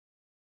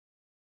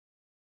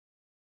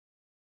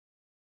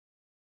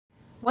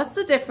What's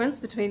the difference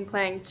between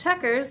playing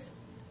checkers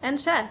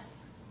and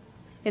chess?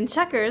 In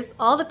checkers,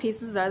 all the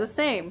pieces are the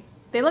same.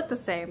 They look the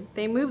same.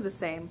 They move the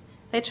same.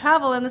 They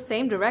travel in the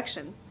same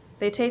direction.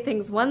 They take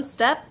things one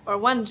step or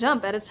one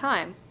jump at a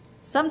time.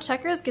 Some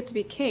checkers get to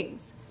be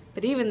kings,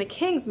 but even the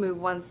kings move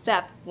one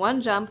step, one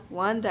jump,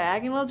 one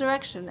diagonal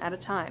direction at a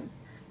time.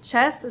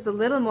 Chess is a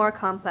little more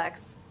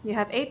complex. You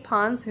have 8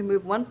 pawns who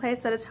move one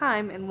place at a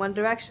time in one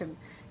direction,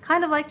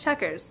 kind of like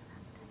checkers.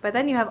 But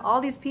then you have all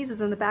these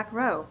pieces in the back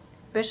row.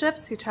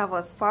 Bishops who travel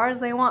as far as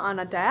they want on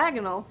a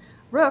diagonal,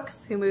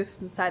 rooks who move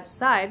from side to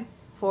side,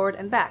 forward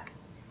and back,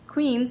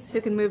 queens who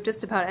can move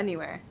just about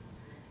anywhere.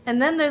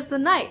 And then there's the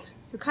knight,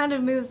 who kind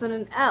of moves in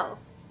an L,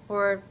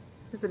 or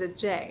is it a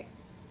J?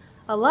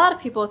 A lot of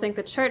people think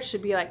the church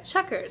should be like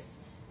checkers.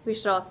 We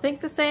should all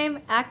think the same,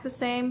 act the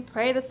same,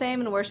 pray the same,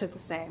 and worship the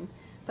same.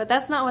 But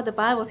that's not what the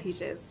Bible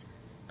teaches.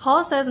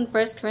 Paul says in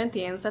 1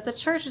 Corinthians that the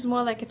church is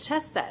more like a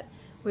chess set.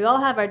 We all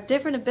have our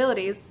different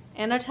abilities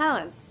and our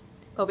talents,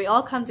 but we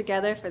all come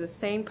together for the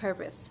same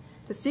purpose,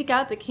 to seek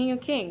out the King of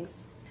Kings.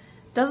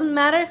 Doesn't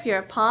matter if you're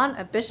a pawn,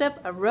 a bishop,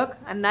 a rook,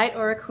 a knight,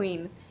 or a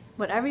queen.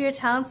 Whatever your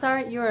talents are,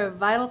 you are a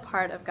vital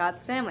part of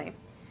God's family.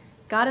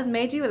 God has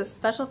made you with a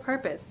special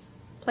purpose.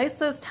 Place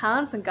those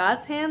talents in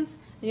God's hands,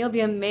 and you'll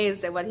be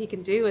amazed at what He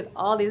can do with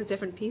all these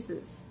different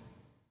pieces.